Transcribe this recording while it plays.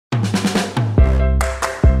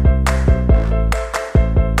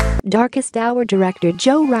Darkest Hour director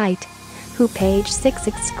Joe Wright, who Page Six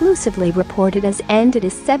exclusively reported has ended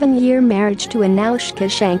his 7-year marriage to Anoushka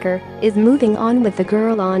Shankar, is moving on with the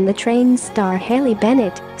Girl on the Train star Haley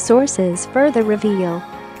Bennett, sources further reveal.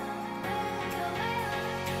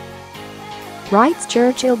 Wright's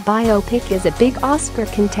Churchill biopic is a big Oscar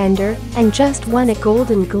contender and just won a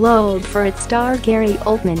Golden Globe for its star Gary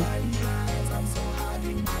Oldman.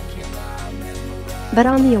 But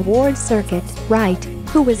on the awards circuit, Wright,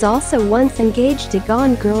 who was also once engaged to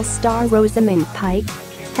Gone Girl star Rosamund Pike,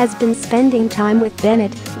 has been spending time with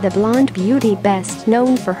Bennett, the blonde beauty best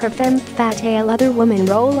known for her femme fatale Other Woman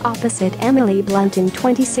role opposite Emily Blunt in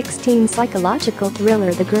 2016 psychological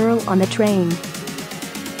thriller The Girl on the Train.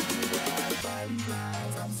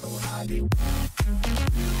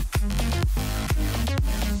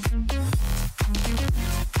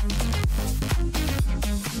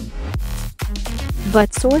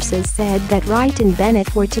 But sources said that Wright and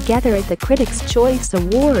Bennett were together at the Critics' Choice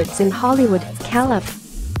Awards in Hollywood, Calif.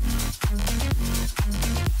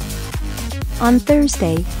 on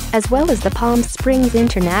Thursday, as well as the Palm Springs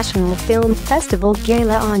International Film Festival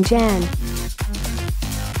Gala on Jan.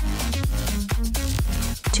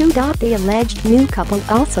 2. The alleged new couple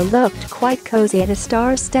also looked quite cozy at a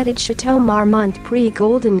star-studded Chateau Marmont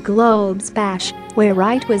pre-Golden Globes bash, where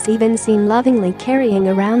Wright was even seen lovingly carrying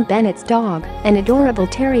around Bennett's dog, an adorable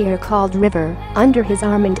terrier called River, under his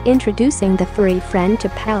arm and introducing the furry friend to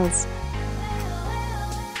pals.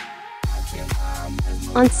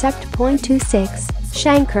 On Sept.26,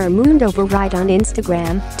 Shankar mooned over Wright on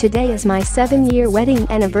Instagram, "Today is my 7-year wedding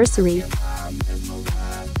anniversary."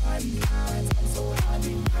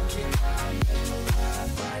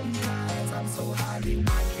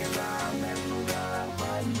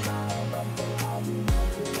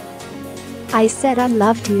 "I said I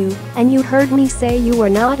loved you, and you heard me say you were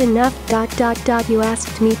not enough. You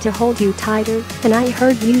asked me to hold you tighter, and I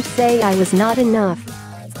heard you say I was not enough."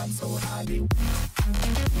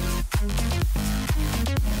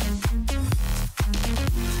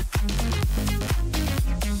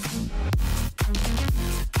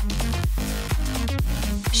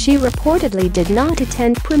 She reportedly did not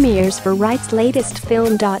attend premieres for Wright's latest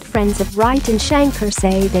film. Friends of Wright and Shankar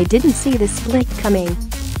say they didn't see the split coming.